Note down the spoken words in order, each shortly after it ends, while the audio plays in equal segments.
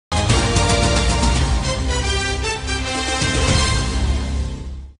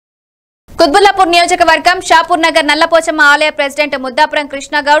కుత్బుల్లాపూర్ నియోజకవర్గం షాపూర్ నగర్ నల్లపోచమ్మ ఆలయ ప్రెసిడెంట్ ముద్దాపురం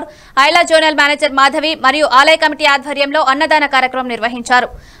కృష్ణగౌడ్, ఐలా zonal manager Madhavi మరియు ఆలయ కమిటీ ఆధ్వర్యంలో అన్నదాన కార్యక్రమం నిర్వహించారు.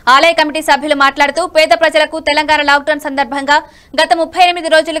 ఆలయ కమిటీ సభ్యులు మాట్లాడుతూ పేద ప్రజలకు తెలంగాణ లాక్డౌన్ సందర్భంగా గత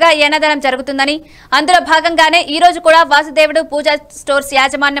 38 రోజులుగా ఈ అన్నదానం జరుగుతుందని, అందులో భాగంగానే ఈ రోజు కూడా వాసుదేవుడు పూజా స్టోర్స్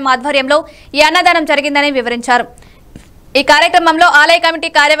యాజమాన్యం ఆధ్వర్యంలో ఈ అన్నదానం జరిగిందని వివరించారు. ఈ కార్యక్రమంలో ఆలయ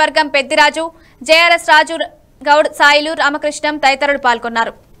కమిటీ కార్యవర్గం పెద్దిరాజు, జేఆర్ఎస్ రాజు గౌడ్, సాయిలు, రామకృష్ణం తదితరులు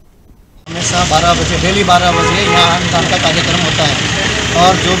పాల్గొన్నారు. हमेशा 12 बजे डेली 12 बजे यहाँ अन्नदान का कार्यक्रम होता है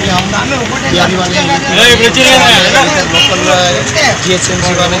और जो भी हम बिहारी वाले लोकल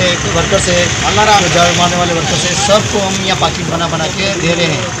GHMC वाले वर्कर्स है, मारने वाले वर्कर्स है, सबको हम यहाँ पाकिट बना के दे रहे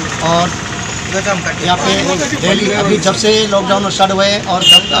हैं। और यहाँ पे डेली अभी जब से लॉकडाउन स्टार्ट हुए और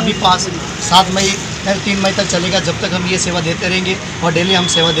जब अभी 7 मई 3 मई तक चलेगा, जब तक हम ये सेवा देते रहेंगे और डेली हम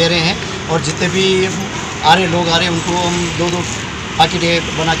सेवा दे रहे हैं। और जितने भी लोग आ रहे हैं उनको हम 2-2 पाकिट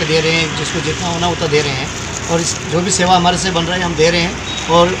बना के दे रहे हैं, जिसको जितना होना उतना दे रहे हैं। और जो भी सेवा हमारे से बन रहा है हम दे रहे हैं।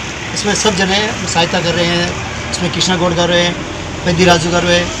 और इसमें सब जने सहायता कर रहे हैं। इसमें कृष्णा गौड़ गारू है, पेद्दी राजू गारू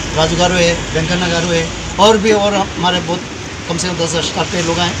है, वेंकन्ना गारू है, और भी और हमारे बहुत कम से कम 10 स्टाफ के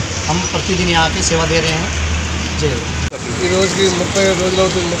लोग हैं। हम प्रतिदिन यहाँ आके सेवा दे रहे हैं। जय की 38 రోజులు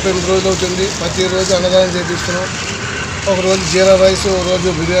అవుతుంది. ప్రతిరోజు అన్నదానం చేపిస్తున్నాం. ఒక రోజు జీరా రైస్, ఒక రోజు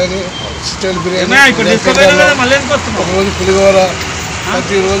బిర్యానీ, స్టైల్ బిర్యానీ, ఒక రోజు పులిహోర,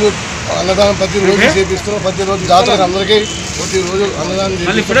 ప్రతిరోజు అన్నదానం ప్రతిరోజు చేపిస్తున్నాం. ప్రతిరోజు దాతలు అందరికీ ప్రతిరోజు అన్నదానం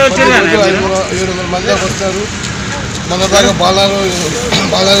చేపిస్తున్నాం. 500-700 మంది దాకా వస్తారు. మన దాకా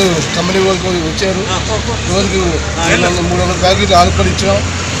బాలాలు కంపెనీ వాళ్ళకి వచ్చారు. రోజుకి 300 ప్యాకెట్లు ఆలుకలు ఇచ్చినాం.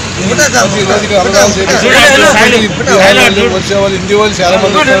 ప్రతిరోజుకి అన్నదానం చేపిస్తున్నాం. వచ్చే వాళ్ళు ఇంటి వాళ్ళు చాలా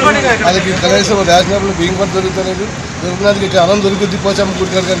మంది వచ్చారు. వాళ్ళకి కనీసం రేషనబుల్ బియ్యం పట్టు దొరుకుతలేదు. దొరికినందుకు ఇక్కడ అన్నం దొరుకుద్ది పోచమ్మ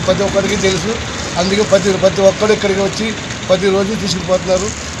గుడి కానీ ప్రతి ఒక్కరికి తెలుసు. అందుకే ప్రతి ఒక్కరు ఇక్కడికి వచ్చి ప్రతిరోజు తీసుకుపోతున్నారు.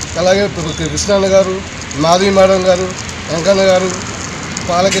 అలాగే కృష్ణన్న గారు, మాధవి మేడం గారు, వెంకన్న గారు,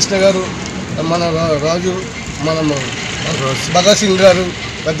 బాలకృష్ణ గారు, మన రాజు, మన భగత్ సింగ్ గారు,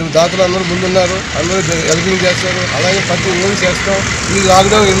 పెద్ద దాతలు అందరూ ముందున్నారు. అందరూ హెల్పింగ్ చేస్తారు. అలాగే ప్రతిరోజు చేస్తాం. ఈ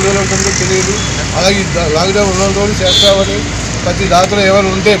లాక్డౌన్ ఎన్ని రోజులు ఉంటుందో తెలియదు. అలాగే లాక్డౌన్ ఉన్న రోజులు చేస్తామని ప్రతి దాతలు ఎవరు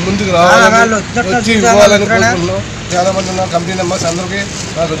ఉంటే ముందుకు రావాలని వచ్చి ఇవ్వాలని కోరుకుంటున్నాం. చాలా మంది ఉన్న కమిటీ మెంబర్స్ అందరికీ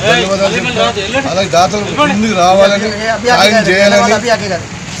నాకు ధన్యవాదాలు చెప్తాను. అలాగే దాతలు ముందుకు రావాలని,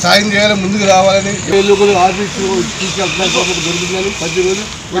 సాయం చేయాలని ముందుకు రావాలని ఆఫీస్ తీసుకెళ్తున్నారు. దొరుకుతుందని ప్రతిరోజు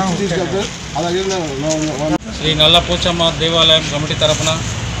వచ్చి తీసుకెళ్తారు. అలాగే శ్రీ నల్లపోచమ్మ దేవాలయం కమిటీ తరఫున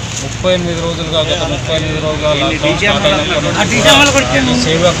 38 రోజులుగా గత 38 రోజులుగా లాక్డౌన్ స్టార్ట్ అయినప్పుడు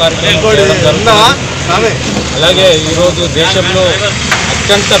సేవా కార్యక్రమం చేయడం జరుగుతుంది. అలాగే ఈరోజు దేశంలో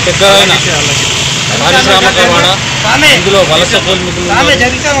అత్యంత పెద్దదైన పారిశ్రామిక వాడ, ఇందులో వలస కార్మికులు ఉన్నారు,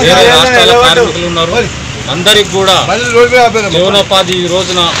 వేరే రాష్ట్రాల కార్మికులు ఉన్నారు. అందరికి కూడా జీవనోపాధి ఈ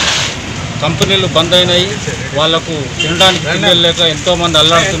రోజున కంపెనీలు బంద్ అయినాయి. వాళ్లకు తినడానికి తిండి లేక ఎంతోమంది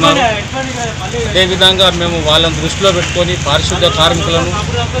అల్లాడుతున్నారు. అదేవిధంగా మేము వాళ్ళని దృష్టిలో పెట్టుకొని పారిశుద్ధ్య కార్మికులను,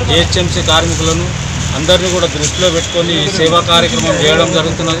 GHMC కార్మికులను అందరినీ కూడా దృష్టిలో పెట్టుకొని సేవా కార్యక్రమం చేయడం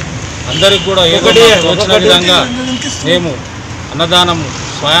జరుగుతున్నది. అందరికి కూడా ఏదో తోచిన విధంగా మేము అన్నదానం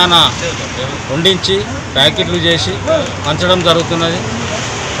స్వయాన వండించి ప్యాకెట్లు చేసి పంచడం జరుగుతున్నది.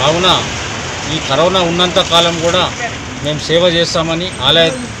 కావున ఈ కరోనా ఉన్నంత కాలం కూడా మేము సేవ చేస్తామని ఆలయ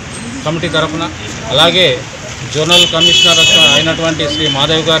కమిటీ తరఫున, అలాగే జోనల్ కమిషనర్ అయినటువంటి శ్రీ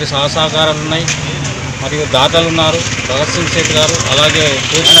మాధవ్ గారి సహసహకారాలు ఉన్నాయి. మరియు దాతలు ఉన్నారు, భగత్ సింగ్ సేట్ గారు. అలాగే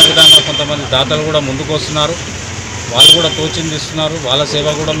తోచిన విధంగా కొంతమంది దాతలు కూడా ముందుకు వస్తున్నారు. వాళ్ళు కూడా తోచింది ఇస్తున్నారు. వాళ్ళ సేవ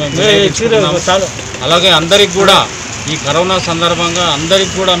కూడా మేము అలాగే అందరికి కూడా ఈ కరోనా సందర్భంగా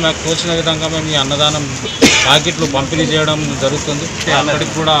అందరికి కూడా మాకు తోచిన విధంగా మేము ఈ అన్నదానం ప్యాకెట్లు పంపిణీ చేయడం జరుగుతుంది.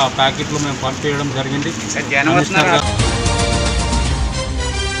 అందరికి కూడా ప్యాకెట్లు మేము పంపించడం జరిగింది.